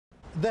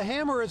The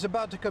hammer is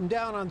about to come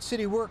down on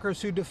city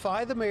workers who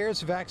defy the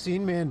mayor's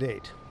vaccine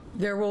mandate.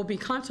 There will be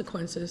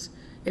consequences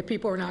if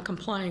people are not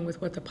complying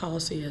with what the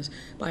policy is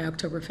by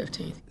October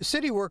 15th.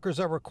 City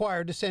workers are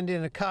required to send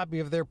in a copy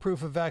of their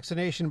proof of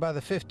vaccination by the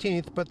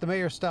 15th, but the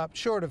mayor stopped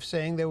short of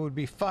saying they would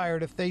be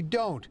fired if they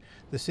don't.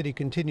 The city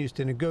continues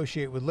to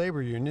negotiate with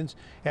labor unions.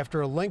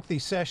 After a lengthy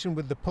session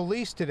with the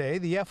police today,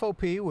 the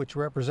FOP, which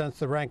represents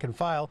the rank and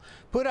file,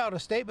 put out a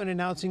statement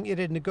announcing it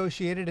had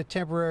negotiated a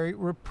temporary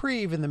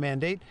reprieve in the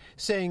mandate,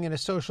 saying in a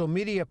social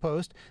media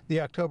post the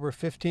October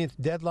 15th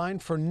deadline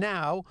for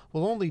now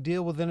will only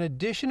deal with an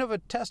addition of a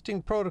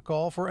testing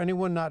protocol for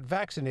anyone not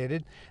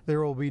vaccinated.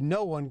 There will be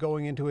no one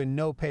going into a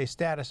no-pay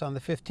status on the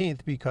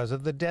 15th because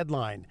of the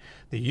deadline.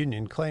 The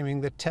union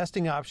claiming the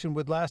testing option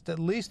would last at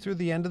least through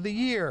the end of the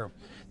year.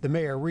 The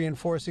mayor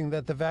reinforcing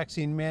that the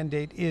vaccine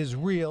mandate is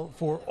real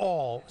for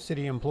all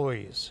city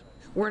employees.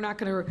 We're not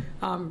going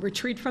to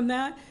retreat from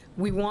that.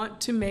 We want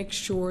to make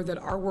sure that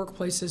our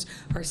workplaces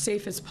are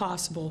safe as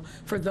possible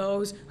for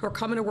those who are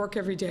coming to work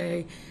every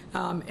day,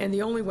 and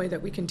the only way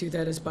that we can do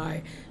that is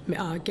by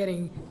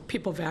getting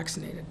people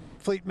vaccinated.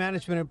 Fleet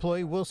management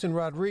employee Wilson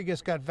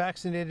Rodriguez got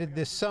vaccinated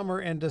this summer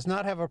and does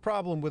not have a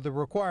problem with the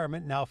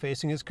requirement now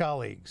facing his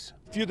colleagues.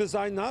 If you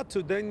decide not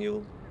to,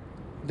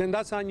 then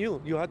that's on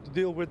you. You have to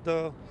deal with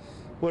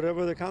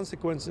whatever the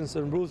consequences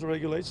and rules and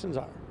regulations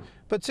are.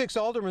 But 6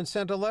 aldermen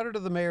sent a letter to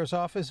the mayor's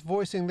office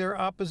voicing their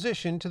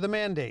opposition to the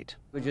mandate.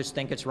 We just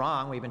think it's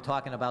wrong. We've been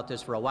talking about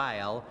this for a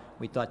while.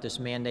 We thought this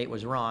mandate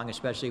was wrong,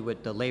 especially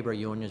with the labor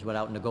unions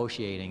without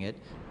negotiating it.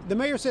 The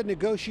mayor said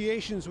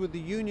negotiations with the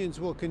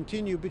unions will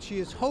continue, but she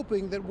is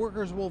hoping that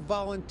workers will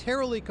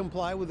voluntarily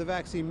comply with the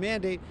vaccine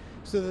mandate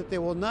so that they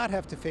will not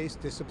have to face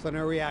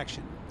disciplinary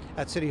action.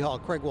 At City Hall,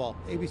 Craig Wall,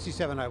 ABC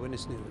 7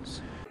 Eyewitness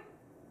News.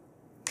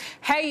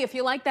 Hey, if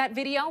you like that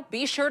video,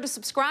 be sure to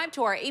subscribe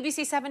to our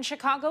ABC 7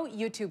 Chicago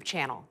YouTube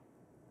channel.